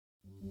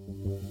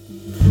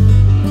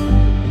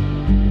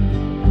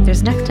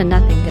There's next to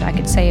nothing that I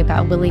could say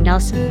about Willie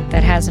Nelson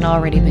that hasn't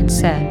already been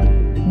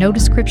said. No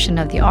description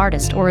of the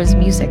artist or his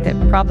music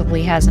that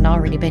probably hasn't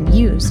already been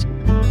used.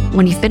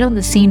 When you've been on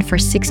the scene for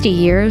 60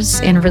 years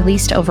and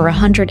released over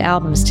 100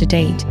 albums to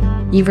date,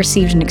 you've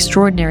received an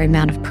extraordinary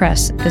amount of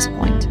press at this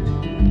point.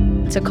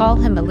 To call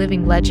him a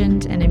living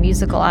legend and a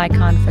musical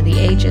icon for the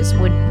ages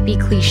would be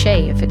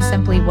cliché if it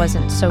simply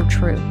wasn't so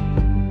true.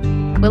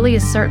 Willie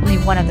is certainly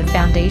one of the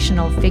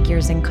foundational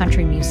figures in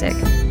country music,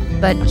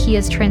 but he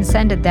has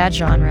transcended that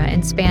genre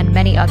and spanned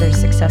many others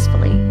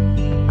successfully.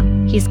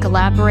 He's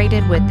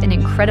collaborated with an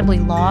incredibly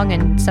long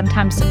and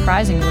sometimes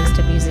surprising list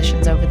of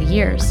musicians over the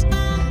years.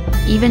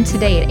 Even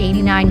today, at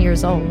 89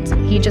 years old,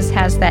 he just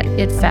has that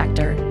it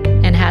factor,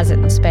 and has it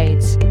in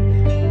spades.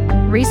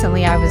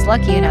 Recently, I was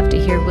lucky enough to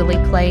hear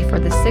Willie play for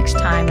the 6th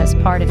time as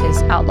part of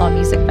his Outlaw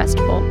Music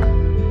Festival.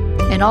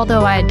 And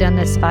although I had done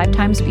this 5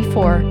 times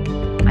before,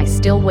 I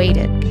still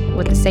waited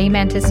with the same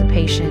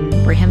anticipation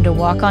for him to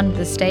walk onto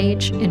the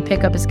stage and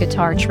pick up his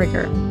guitar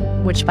trigger,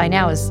 which by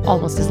now is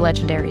almost as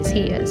legendary as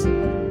he is.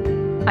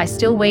 I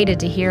still waited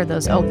to hear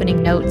those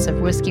opening notes of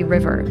Whiskey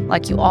River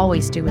like you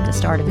always do at the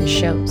start of his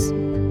shows.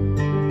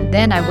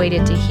 Then I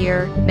waited to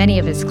hear many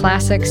of his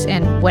classics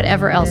and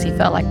whatever else he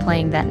felt like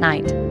playing that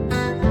night.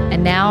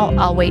 And now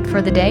I'll wait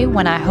for the day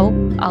when I hope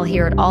I'll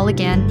hear it all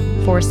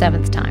again for a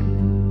 7th time.